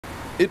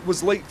It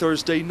was late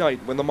Thursday night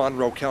when the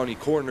Monroe County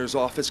Coroner's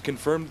Office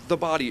confirmed the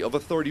body of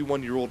a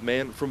 31-year-old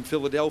man from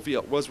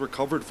Philadelphia was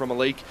recovered from a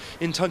lake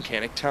in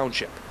Tunkhannock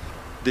Township.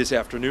 This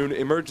afternoon,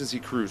 emergency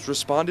crews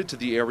responded to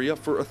the area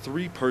for a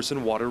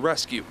 3-person water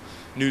rescue.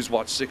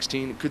 Newswatch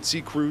 16 could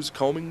see crews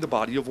combing the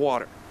body of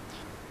water.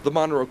 The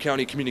Monroe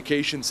County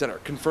Communications Center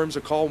confirms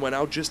a call went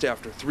out just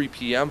after 3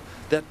 p.m.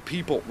 that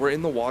people were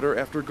in the water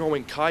after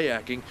going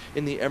kayaking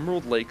in the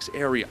Emerald Lakes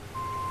area.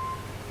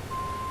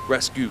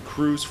 Rescue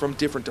crews from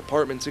different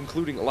departments,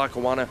 including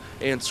Lackawanna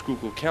and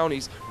Schuylkill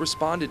counties,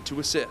 responded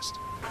to assist.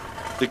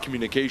 The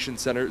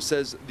Communications Center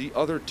says the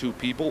other 2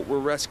 people were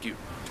rescued.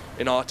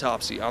 An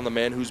autopsy on the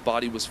man whose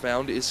body was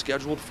found is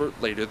scheduled for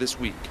later this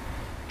week.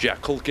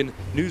 Jack Kulkin,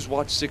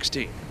 Newswatch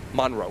 16,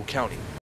 Monroe County.